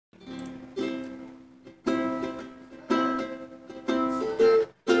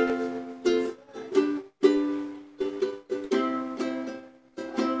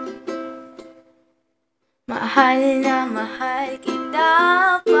Mahal na mahal kita,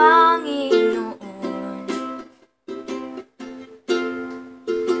 Panginoon.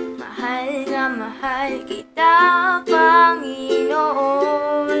 Mahal na mahal kita, Panginoon.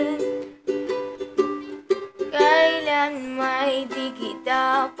 Kailan may di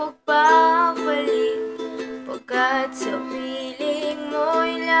kita pagpapalit, pagkat sa piling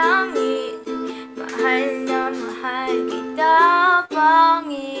mo'y langit. Mahal na mahal kita,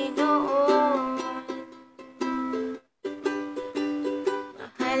 Panginoon.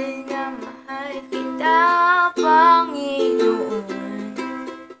 Mahal na mahal kita, Panginoon.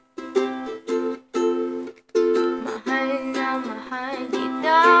 Mahal na mahal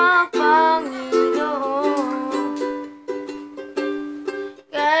kita, Panginoon.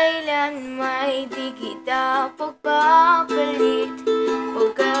 Kailan may di kita pagpapalit,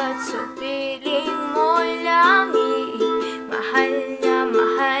 pagkat sa piling mo'y langit. Mahal na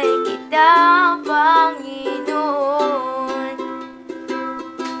mahal kita, Panginoon.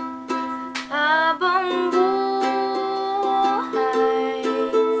 Habang buhay,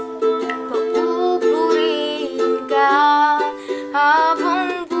 papupurihin ka.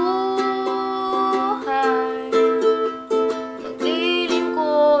 Habang buhay,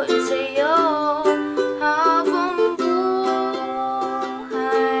 maglilingkod sa'yo. Habang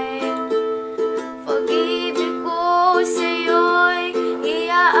buhay, pag-ibig ko sa'yo'y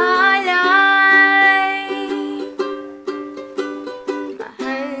iaalay.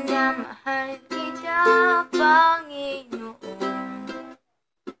 Mahal na mahal kita, Panginoon.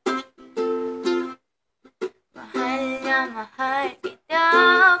 Mahal na mahal kita,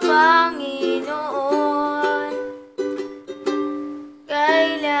 Panginoon.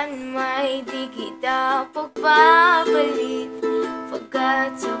 Kailan may di kita pagpapalit,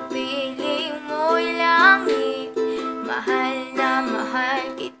 pagkat sa piling mo'y langit. Mahal na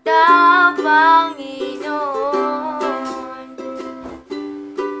mahal kita, Panginoon.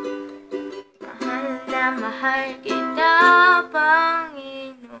 Mahal na mahal kita,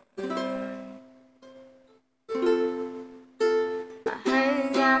 Panginoon. Mahal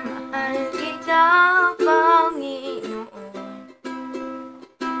na mahal kita, Panginoon.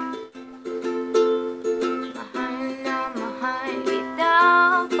 Mahal na mahal kita,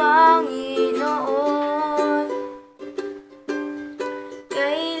 Panginoon.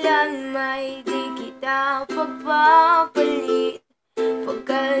 Kailan may di kita pagpapalit,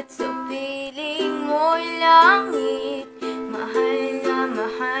 pagkat sa piling mo'y langit. Mahal na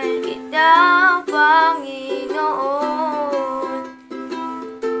mahal kita, Panginoon.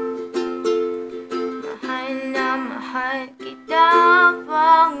 Mahal na mahal kita,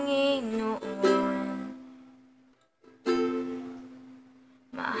 Panginoon.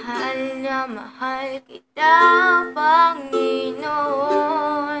 Mahal na mahal kita,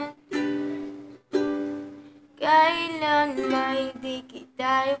 Panginoon. Kailan may di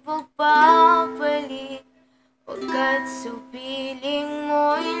kita ipagpapalit, pagkat sa piling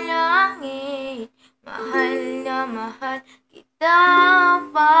mo'y langit. Mahal na mahal kita,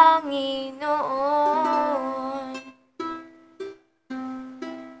 Panginoon.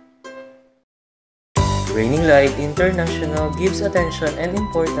 Raining Light International gives attention and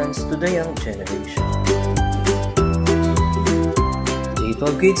importance to the young generation.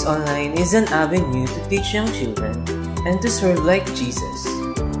 J12 Kids Online is an avenue to teach young children and to serve like Jesus.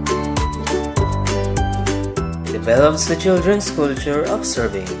 It develops the children's culture of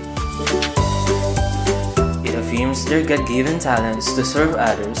serving. It affirms their God-given talents to serve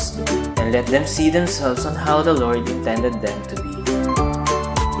others and let them see themselves on how the Lord intended them to be.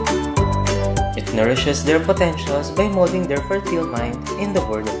 It nourishes their potentials by molding their fertile mind in the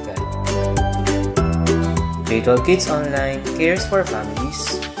Word of God. J12 Kids Online cares for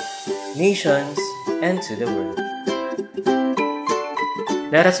families, nations, and to the world.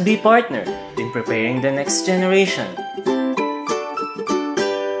 Let us be partner in preparing the next generation.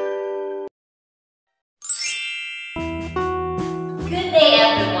 Good day,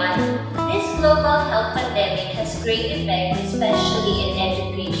 everyone. This global health pandemic has great effect, especially in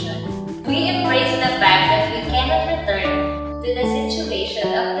education. We embrace the fact that we cannot return to the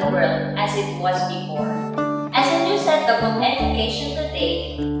situation of the world as it was before. As a new setup of education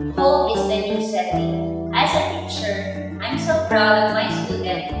today, home is the new setting. As a teacher, I'm so proud of my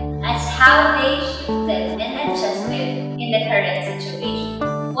students as how they shifted and adjusted in the current situation.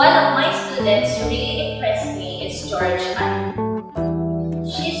 One of my students who really impressed me is Georgia.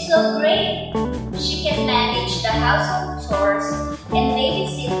 She's so great. She can manage the household chores and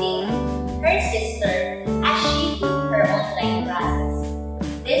babysitting her sister as she do her online classes.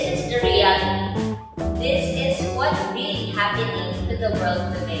 This is the reality. This is what's really happening to the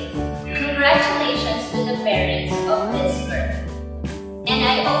world today. Congratulations to the parents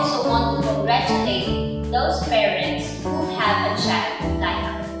also want to congratulate those parents who have a child like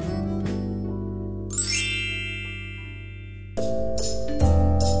us.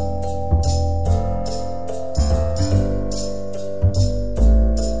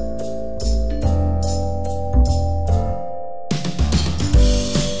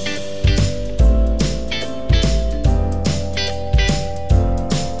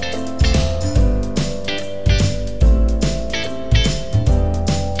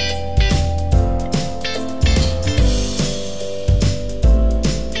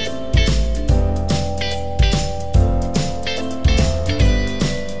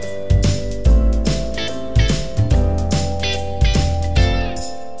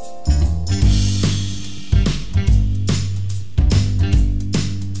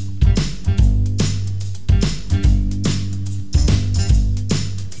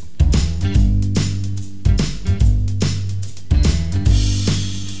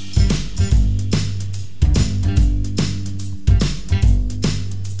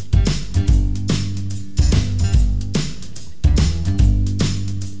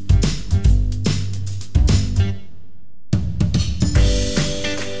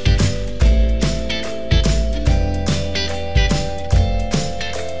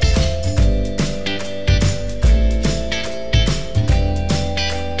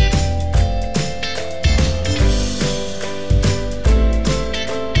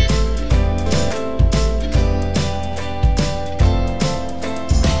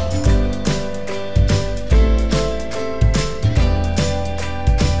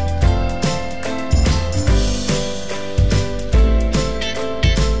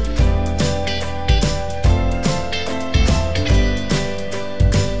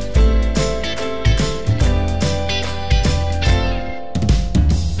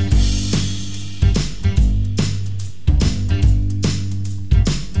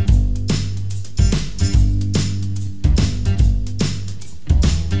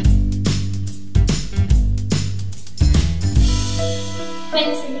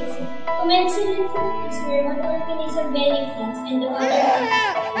 Commensurate is where one organism benefits and the other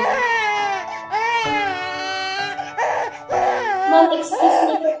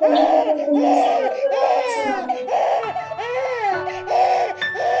mag-explicitly pagpapalagay sa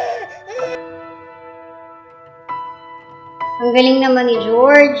Ang galing naman ni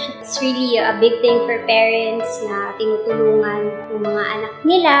George. It's really a big thing for parents na tinutulungan yung mga anak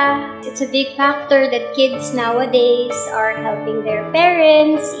nila. It's a big factor that kids nowadays are helping their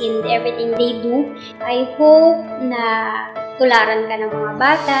parents in everything they do. I hope na tularan ka ng mga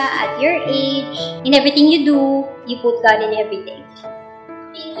bata at your age. In everything you do, you put God in everything.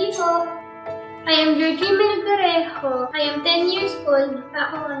 Thank you po. I am Georgie Melgarejo. I am 10 years old.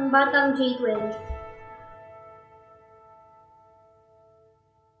 Ako ang batang J12.